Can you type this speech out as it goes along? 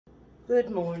Good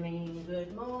morning,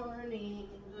 good morning,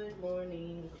 good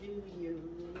morning to you.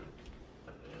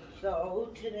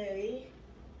 So today,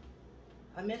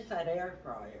 I missed that air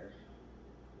fryer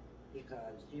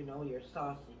because you know your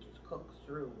sausages cook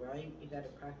through, right? You gotta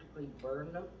practically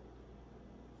burn them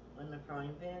in the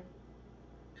frying pan.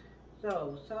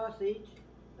 So sausage,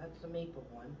 that's the maple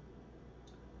one.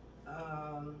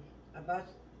 I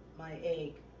bust my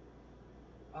egg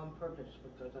on purpose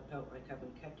because I felt like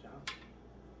having ketchup,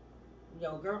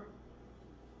 yogurt,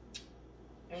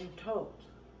 and toast.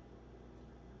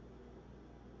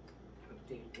 Let's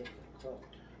see if this is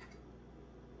cooked.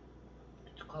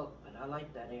 It's cooked, but I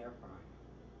like that air fryer.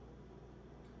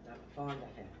 That's fun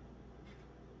to have.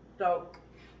 So,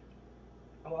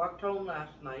 I walked home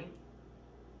last night.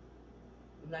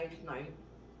 Nice night.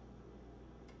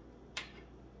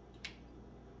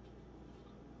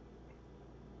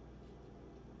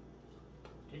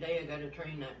 Today I gotta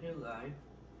train that new guy.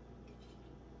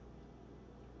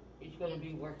 He's gonna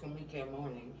be working weekend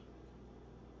mornings.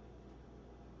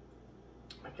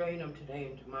 I train him today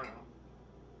and tomorrow.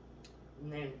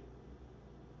 And then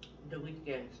the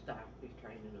weekend staff be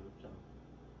training him, so.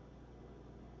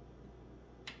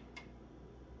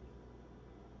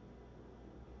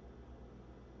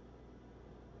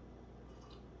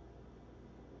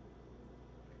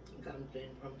 He comes in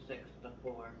from 6 to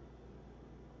 4.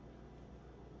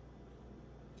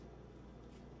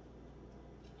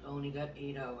 So only got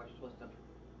 8 hours with him.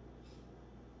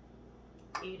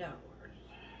 8 hours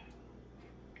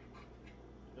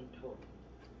in total.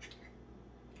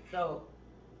 So,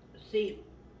 see,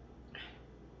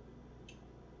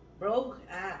 broke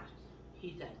ass,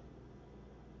 he said.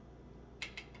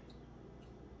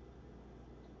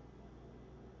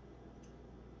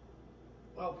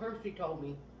 Well, first he told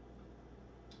me,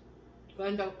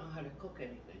 Glenn don't know how to cook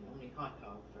anything, only hot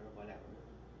dogs or whatever.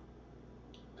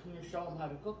 Can you show him how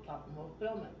to cook something? We'll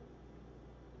film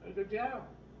it. I said, yeah,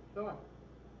 sure.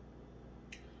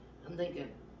 I'm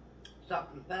thinking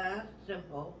something fast,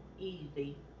 simple,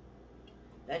 easy,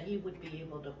 that he would be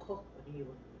able to cook when he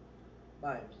was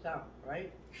by himself,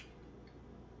 right?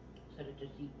 Instead of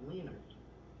just eating wieners.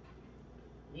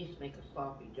 At least make a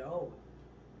sloppy Joe.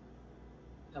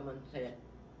 Someone said,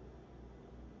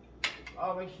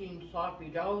 always seen sloppy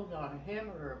Joes on a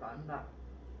hamburger bun, but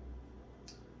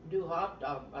do hot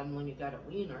dog bun when you got a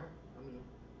wiener. I mean,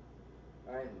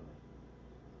 anyway.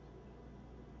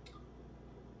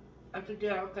 I said,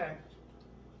 yeah, okay.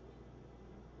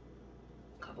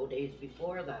 A couple days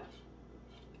before that,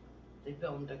 they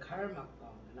filmed a car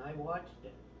mukbang and I watched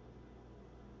it.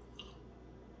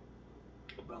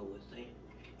 Bro was saying,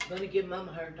 gonna give Mom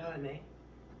a hard time, eh?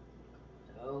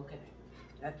 So, okay,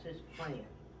 that's his plan.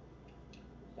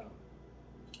 So,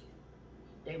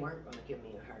 they weren't gonna give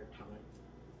me a hard time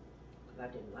because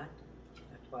I didn't like them.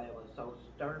 That's why I was so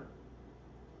stern.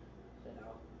 I said,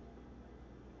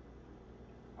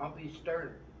 I'll be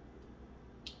stern.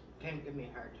 Can't give me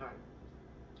a hard time.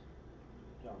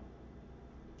 So.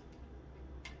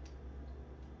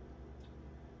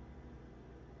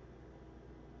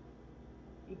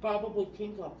 You probably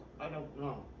think of, I don't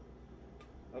know.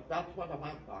 But that's what I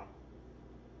went by.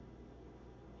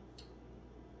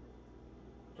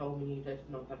 Told me he doesn't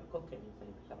know how to cook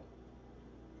anything, so.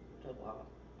 I said, well,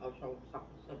 I'll show him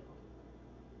something simple.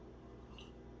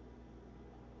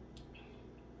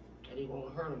 And he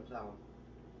won't hurt himself.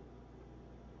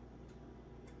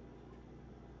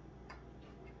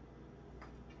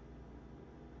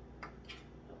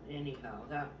 So anyhow,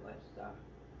 that was,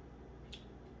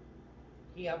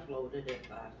 he uploaded it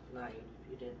last night, if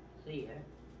you didn't see it.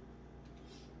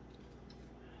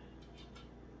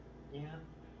 Yeah.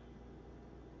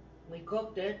 We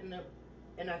cooked it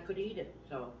and I could eat it,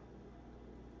 so.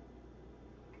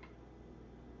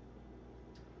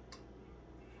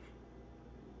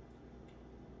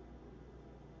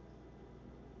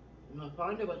 And my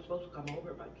Fonda was supposed to come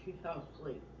over, but she fell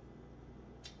asleep.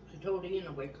 She told Ian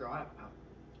to wake her up.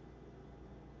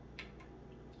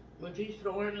 When she's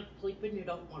snoring and sleeping, you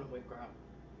don't want to wake her up.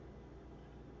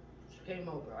 She came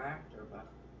over after, but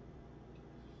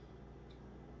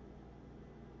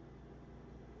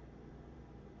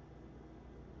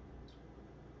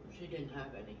she didn't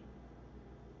have any.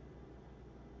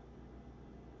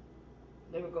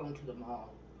 They were going to the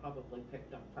mall. Probably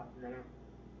picked up something there.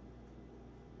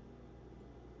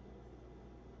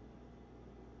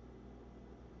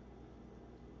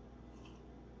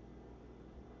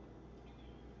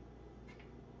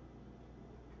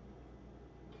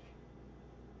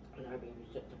 And I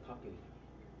babysit the puppy.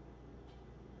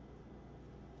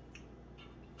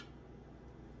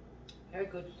 Had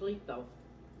good sleep though.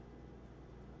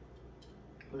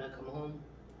 When I come home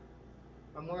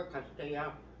from work, I stay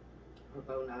up for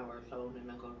about an hour or so, and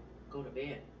then I go to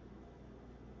bed.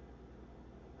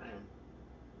 And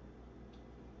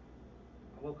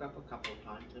I woke up a couple of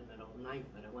times in the middle of the night,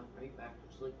 but I went right back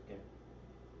to sleep again.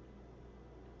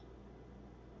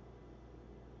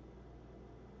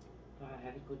 So I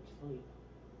had a good sleep.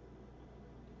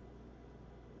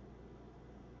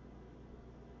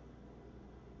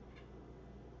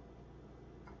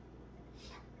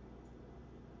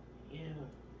 Yeah.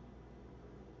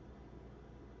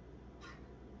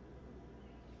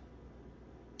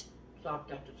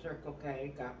 Stopped at the Circle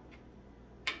K, got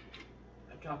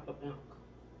a chocolate milk.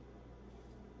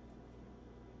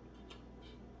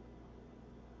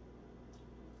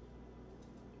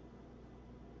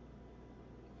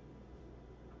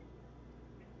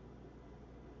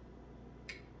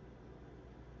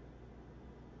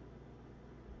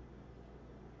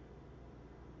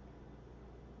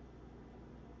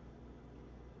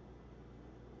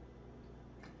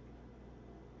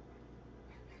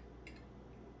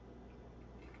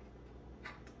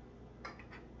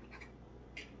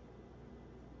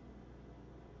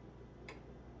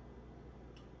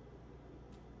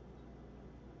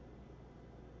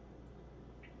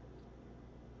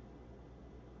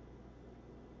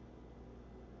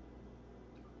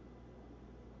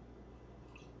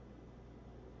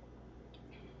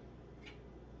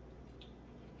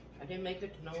 I didn't make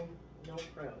it to no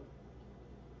pro.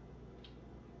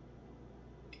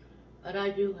 But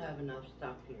I do have enough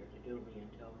stuff here to do me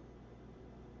until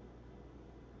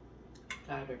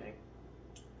Saturday.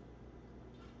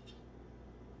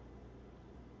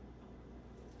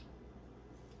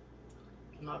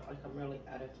 It's not like I'm really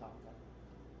out of chocolate.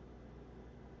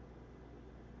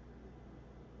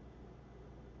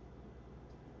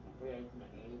 I raised my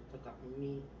eggs, took up my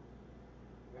meat,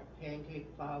 got pancake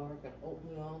flour, got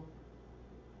oatmeal.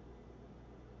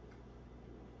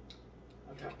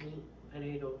 I got meat,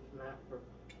 potatoes, and that for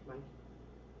my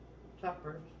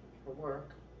suppers for work.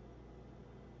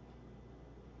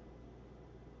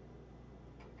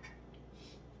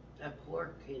 That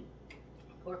pork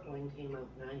loin came out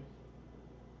nice.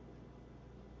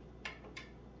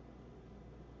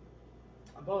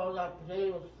 I boiled up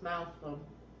potatoes, smashed them.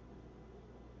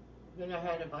 Then I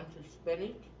had a bunch of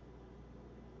spinach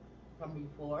from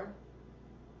before.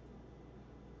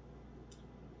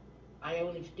 I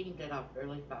only steamed it up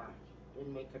really fast,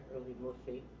 didn't make it really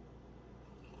mushy.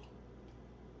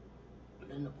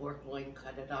 And then the pork loin,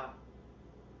 cut it up,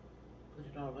 put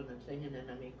it all in a thing, and then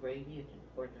I made gravy and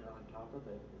poured it on top of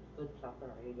it. It was a good supper,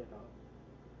 I ate it all.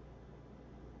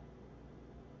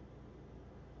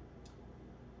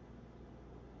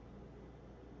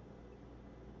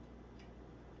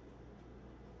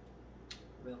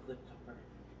 Real good supper.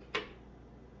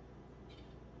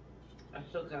 I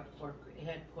still got pork, I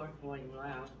had pork loin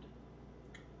left.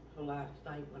 So last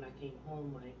night when I came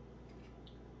home, I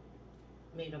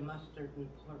made a mustard and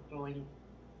pork loin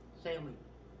sandwich.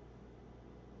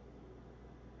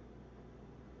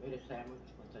 Made a sandwich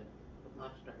with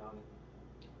mustard on it.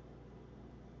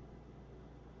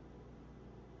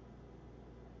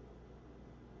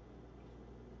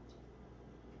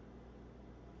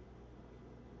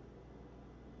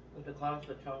 With a glass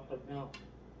of chocolate milk.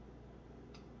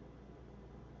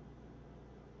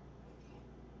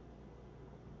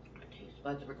 My taste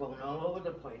buds were going all over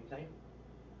the place, eh?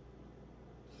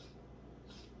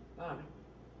 But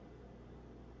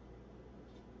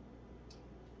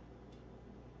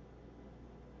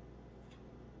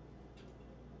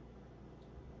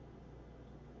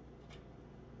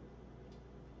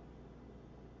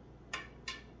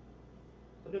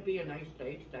it's gonna be a nice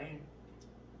day today.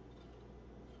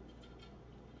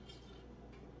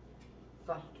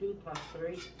 +2,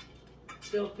 +3.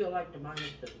 Still feel like the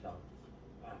minuses though.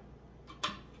 But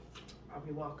I'll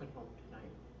be walking home tonight.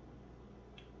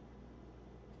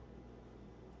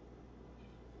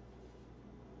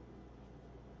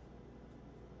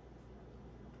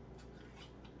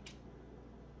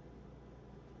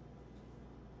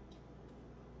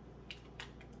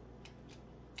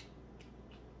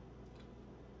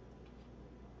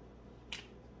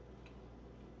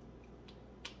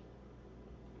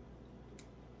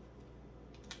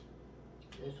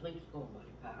 This week's going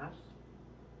by fast.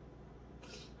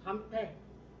 Hump day.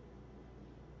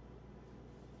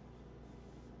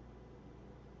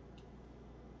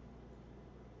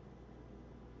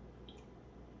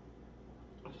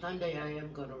 Sunday I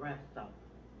am gonna rest up.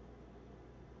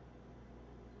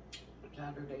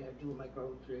 Saturday I do my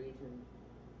groceries and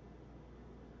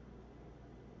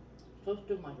supposed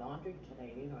to do my laundry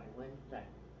today, Wednesday.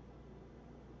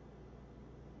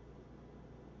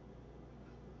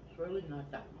 really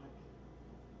not that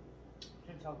much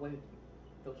since I waited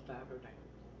till Saturday.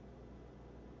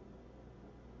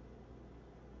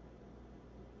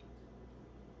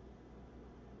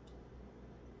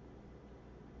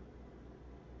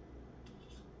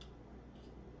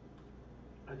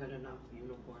 I got enough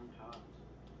unicorn tops.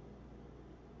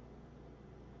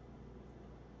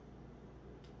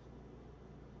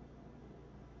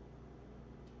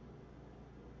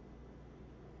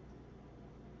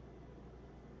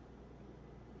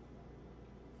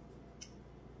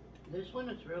 This one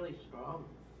is really strong.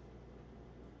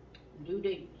 Due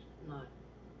date's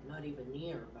not even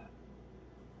near, but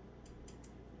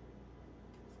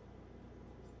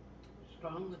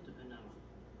strong with the vanilla.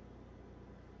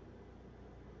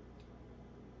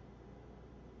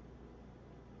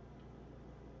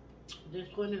 This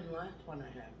one and the last one I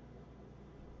had.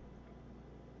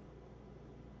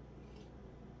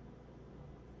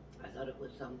 I thought it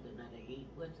was something that I eat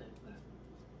with it, but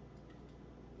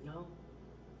no,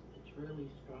 it's really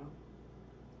strong.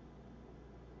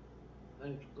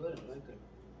 And it's good, I like it.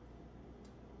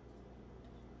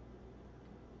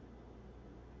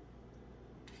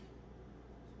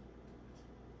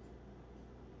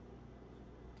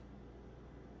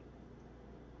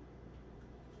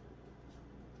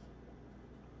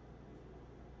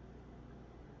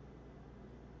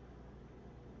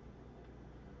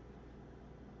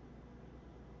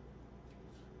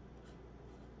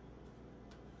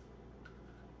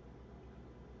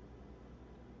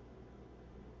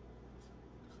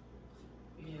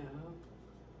 Yeah.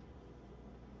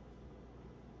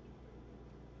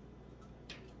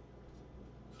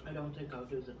 I don't think I'll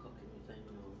do the cooking thing,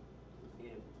 no.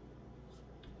 Yeah.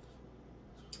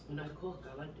 When I cook,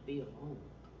 I like to be alone.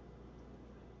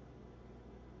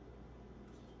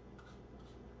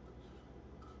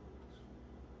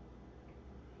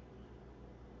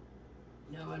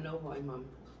 Now I know why Mom,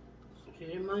 she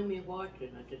didn't mind me watching,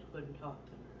 I just couldn't talk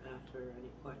and ask her any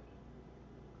questions.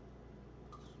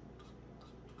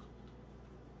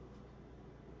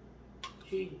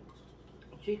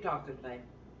 She talking like,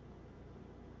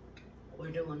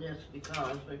 we're doing this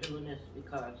because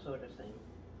sort of thing.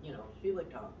 You know, she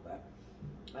would talk, but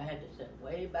I had to sit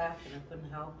way back and I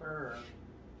couldn't help her. Or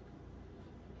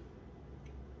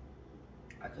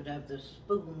I could have the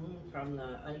spoon from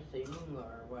the icing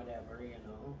or whatever, you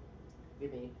know,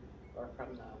 or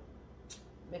from the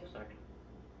mixer,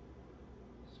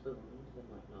 spoons and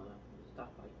whatnot, stuff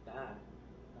like that.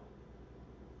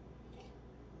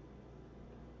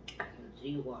 I can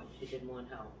see why she didn't want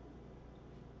help.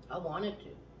 I wanted to.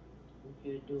 When she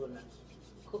was doing the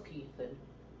cookies and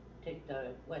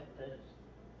wet the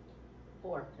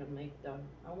fork and make them,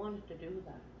 I wanted to do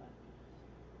that, but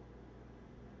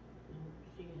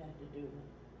she had to do it.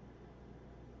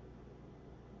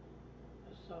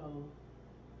 So,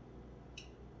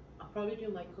 I'll probably do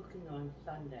my cooking on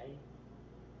Sunday.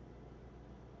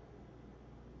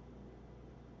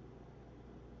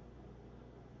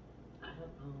 I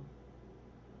don't know.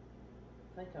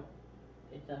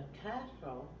 It's a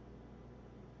casserole.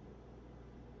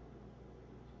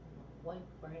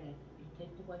 White bread. You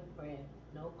take the white bread,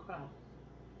 no crust.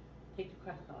 Take the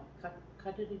crust off.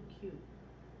 Cut it in cubes.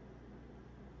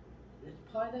 It's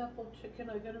pineapple chicken.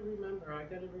 I gotta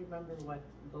remember what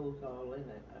goes all in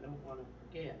it. I don't want to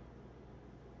forget.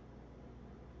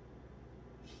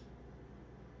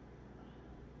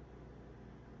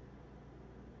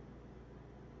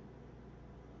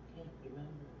 Can't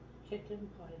remember. Chicken,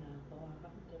 pineapple. I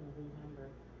have to remember.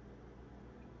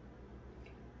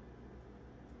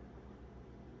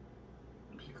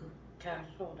 Because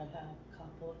casserole to have a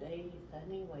couple of days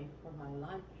anyway for my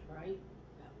lunch, right?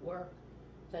 At work,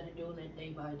 instead of doing it day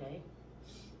by day.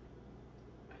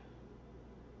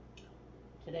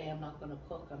 Today I'm not going to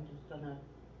cook. I'm just going to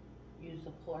use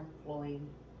the pork loin,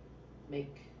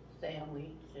 make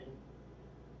sandwich, and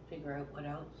figure out what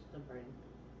else to bring.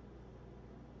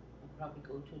 I'll probably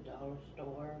go to a dollar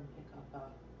store and pick up a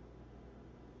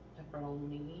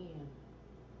pepperoni, and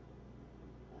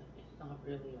it's not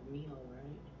really a meal,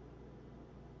 right?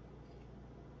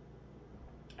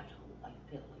 I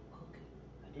feel like cooking.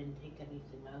 I didn't take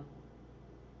anything out.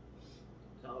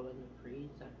 It's all in the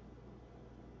freezer.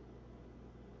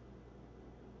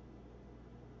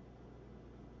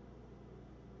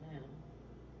 Yeah.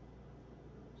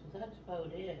 So that's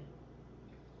about it.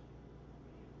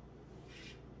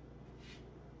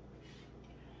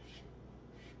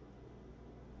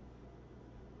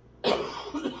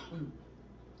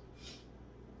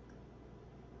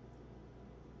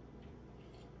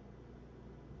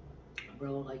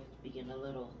 Bro likes being a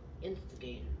little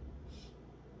instigator.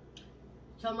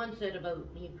 Someone said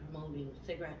about me promoting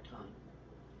cigarette time.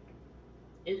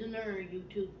 Isn't there a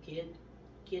YouTube kids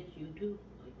YouTube?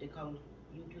 Like they call it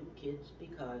YouTube Kids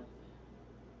because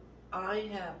I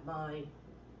have my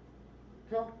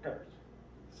filters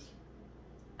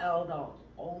adults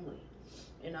only.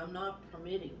 And I'm not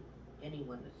permitting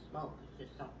anyone to smoke. It's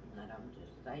just something that I'm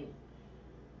just saying.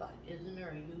 But isn't there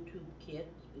a YouTube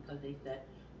Kids? Because they said,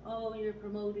 oh, you're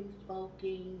promoting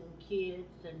smoking and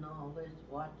kids and all this,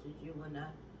 watches you and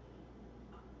that.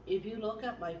 If you look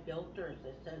at my filters,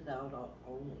 it says adult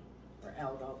only, or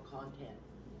adult content.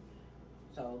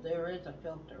 So there is a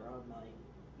filter on my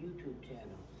YouTube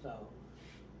channel. So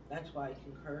that's why I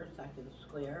can curse, I can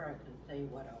swear, I can say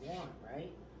what I want,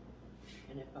 right?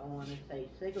 And if I want to say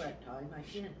cigarette time, I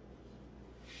can.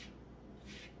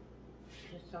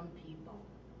 Just some people,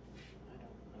 I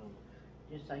don't know.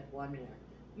 Just like one there.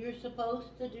 You're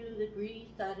supposed to do the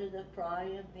grease out of the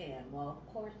frying pan. Well,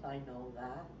 of course I know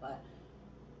that, but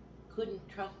couldn't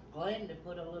trust Glenn to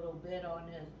put a little bit on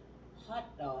his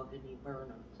hot dog and he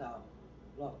burned himself.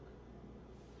 Look,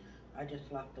 I just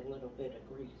left a little bit of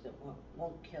grease that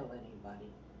won't kill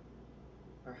anybody.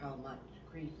 For how much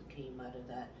grease came out of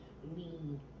that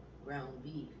lean ground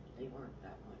beef. They weren't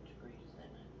that much grease in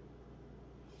it.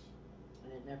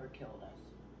 And it never killed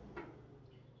us.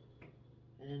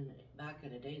 And then back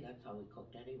in the day, that's how we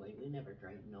cooked anyway. We never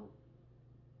drank no.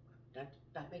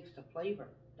 That makes the flavor.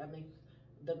 That makes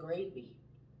the gravy.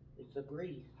 It's the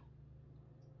grease.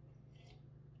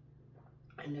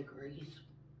 And the grease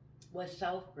was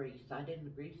self-grease. I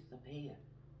didn't grease the pan.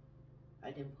 I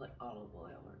didn't put olive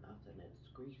oil or nothing.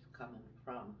 It's grease coming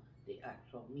from the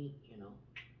actual meat, you know,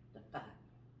 the fat.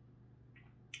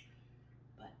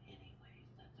 But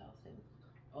anyways, that's how things.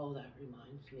 Oh, that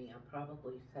reminds me. I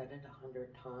probably said it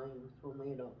 100 times when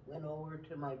we went over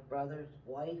to my brother's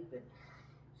wife and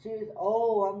she was,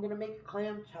 oh, I'm gonna make a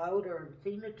clam chowder and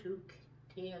seen the 2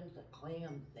 cans of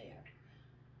clams there.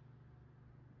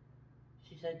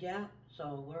 She said, yeah,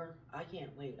 so I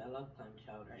can't wait. I love clam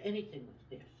chowder. Anything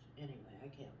with fish. Anyway, I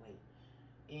can't wait.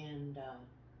 And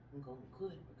I'm going,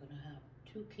 good, we're going to have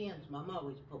 2 cans. Mom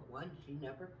always put 1. She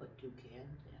never put 2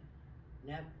 cans in.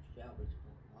 Never. She always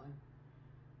put 1.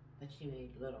 But she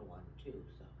made little one too.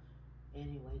 So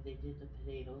anyway, they did the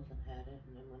potatoes and had it.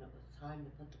 And then when it was time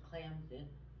to put the clams in,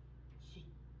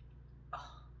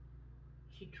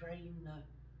 she drained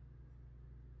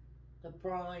the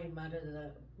brine out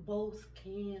of both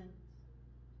cans.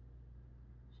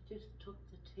 She just took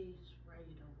the taste right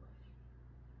away.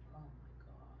 Oh my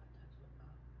God, that's what I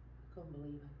couldn't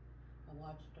believe it. I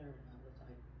watched her and I was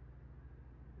like,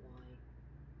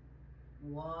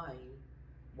 why?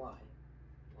 Why?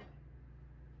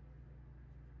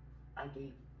 I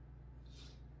gave,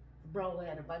 bro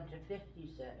had a bunch of 50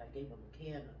 cents. I gave him a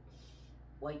can of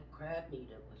white crab meat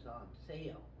that was on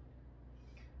sale.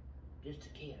 Just a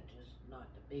can, just not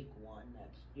the big one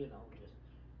that's, you know, just,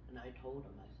 and I told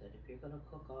him, I said, if you're going to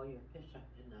cook all your fish up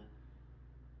in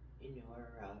your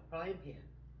frying pan,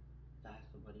 I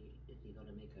asked him, is he going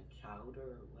to make a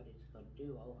chowder or what is he going to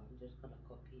do? Oh, I'm just going to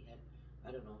cook, he had,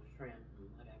 I don't know, shrimp and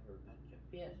whatever, a bunch of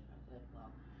fish. I said, well,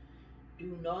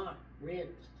 do not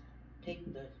rinse,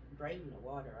 drain the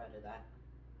water out of that,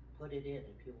 put it in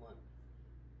if you want.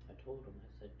 I told him, I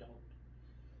said, don't,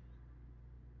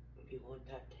 if you want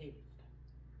that taste.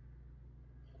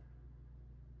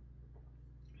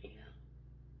 Yeah.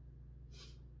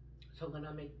 So when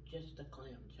I make just a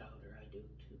clam chowder, I do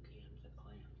 2 cans of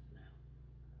clams now.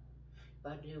 If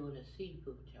I'm doing a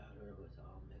seafood chowder with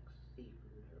all mixed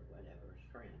seafood or whatever,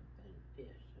 shrimp and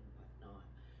fish and whatnot,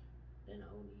 then I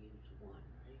only use 1,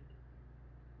 right?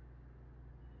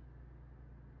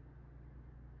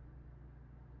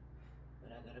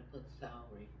 But I gotta put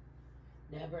celery.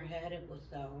 Never had it with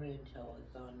celery until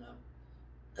it's on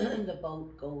the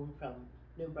boat going from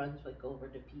New Brunswick over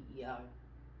to PEI.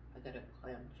 I got a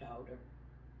clam chowder.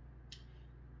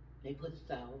 They put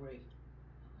celery,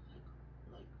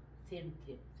 like thin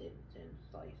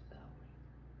sliced celery.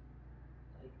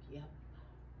 Like, yep,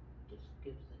 just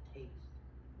gives a taste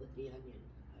with the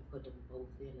onions. I put them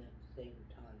both in at the same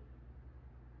time.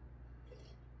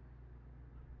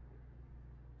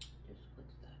 Just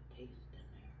puts that taste in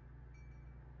there.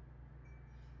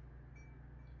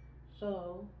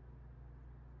 So,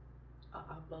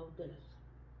 I'll upload this.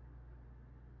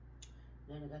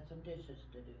 Then I got some dishes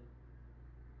to do.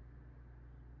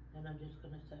 Then I'm just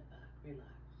gonna sit back,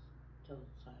 relax, till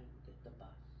it's time to get the bus.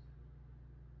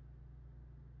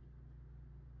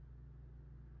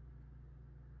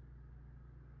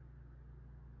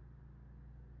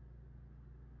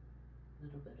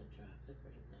 Little bit of traffic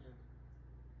right now.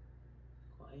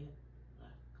 Quiet,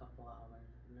 last couple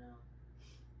hours.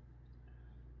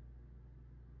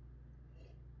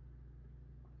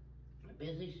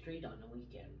 busy street on the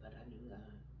weekend, but I knew that.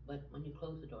 But when you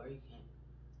close the door, you can't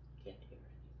hear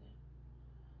anything.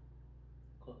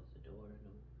 Close the door, no.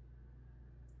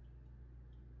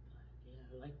 But yeah,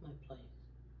 I like my place.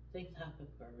 Things happen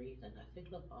for a reason. I think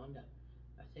LaFonda,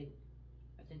 I think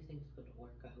things gonna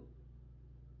work out.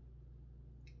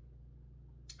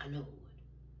 I know it would.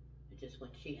 It just when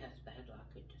she has bad luck,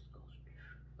 it just goes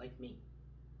like me.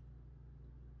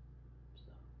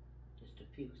 So just a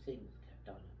few things kept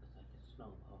on it was like a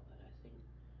snowball, but I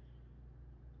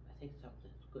think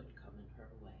something's good coming her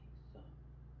way. So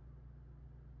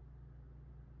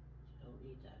she don't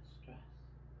need that stress.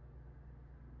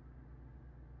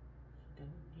 She don't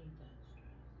need that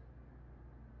stress.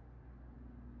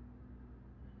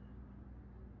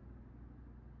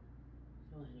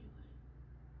 So anyway.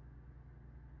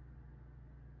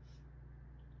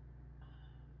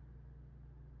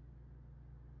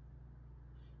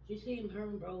 Her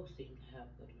and Bro seem to have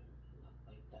good luck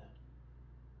like that.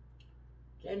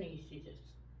 Jenny, she just,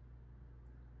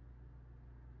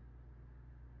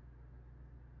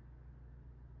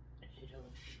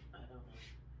 I don't know.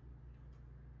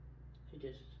 She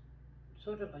just,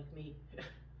 sort of like me.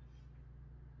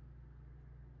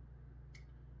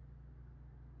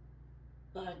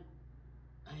 But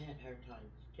I had hard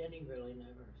times. Jenny really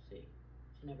never, she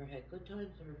never had good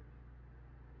times or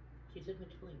she's in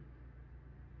between.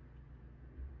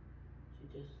 She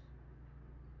just,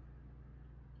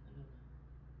 I don't know.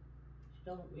 She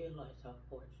don't realize how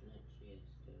fortunate she is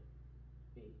to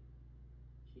be.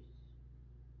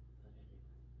 But anyway.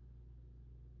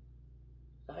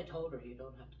 So I told her you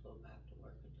don't have to go back to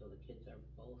work until the kids are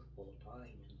both full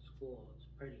time in school. It's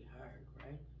pretty hard,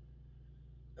 right?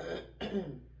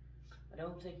 I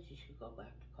don't think she should go back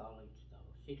to college though.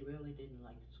 She really didn't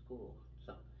like school.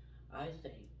 So I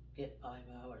say get 5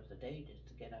 hours a day just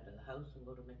to get out of the house and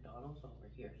go to McDonald's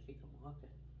over here. She can walk it.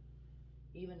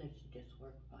 Even if she just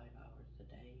worked 5 hours a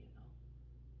day, you know.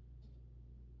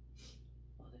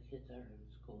 While the kids are in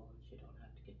school and she don't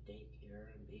have to get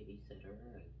daycare and babysitter.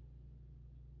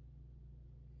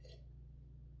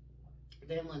 And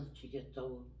then once she gets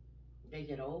old, they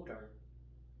get older.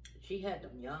 She had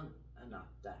them young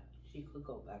enough that she could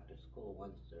go back to school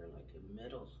once they're like in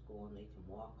middle school and they can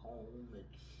walk home and,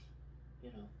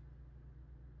 you know.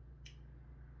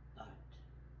 But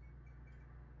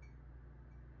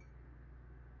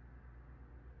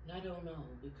I don't know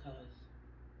because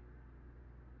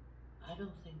I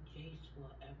don't think Jace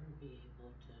will ever be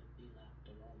able to be left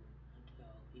alone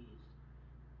until he's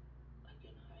like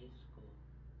in high school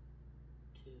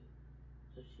too.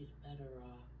 So she's better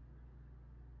off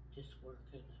just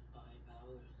working at 5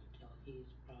 hours until he's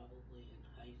probably in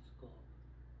high school,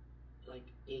 like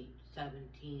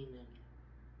 17 and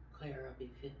Claire will be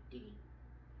 15.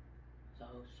 So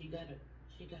she gotta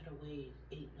wait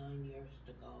 8-9 years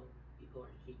to go before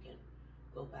she can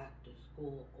go back to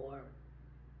school or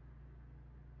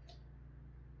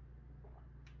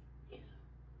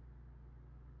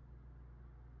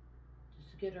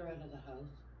just to get her out of the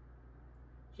house.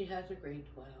 She has a grade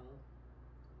 12.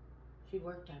 She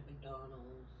worked at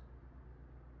McDonald's.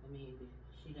 I mean,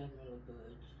 she done really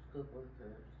good. She's a good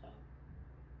worker, so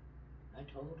I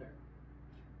told her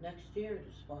next year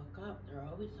just walk up. They're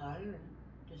always hiring.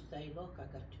 Just say, look, I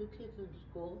got 2 kids in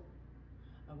school.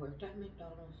 I worked at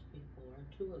McDonald's before,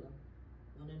 2 of them.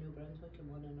 One in New Brunswick and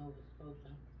one in Nova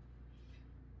Scotia.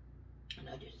 And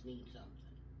I just need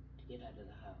something to get out of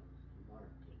the house and work.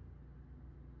 And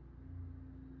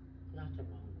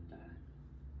nothing wrong with that.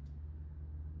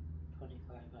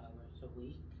 25 hours a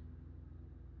week.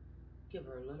 Give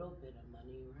her a little bit of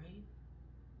money, right?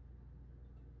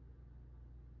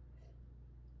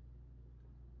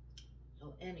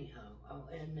 So anyhow, I'll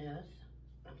end this.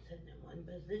 I'm sitting in one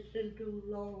position too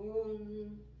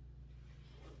long.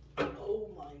 Oh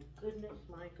my goodness,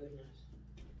 my goodness.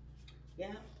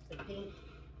 Yeah, the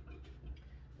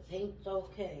paint's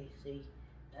okay. See,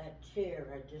 that chair,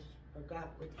 I just forgot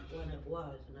which one it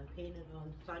was. And I painted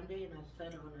on Sunday and I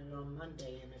set on it on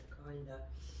Monday and it kinda,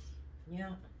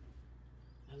 yeah.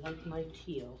 I like my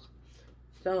teal.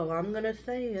 So I'm gonna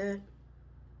say it.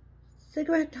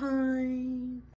 Cigarette time.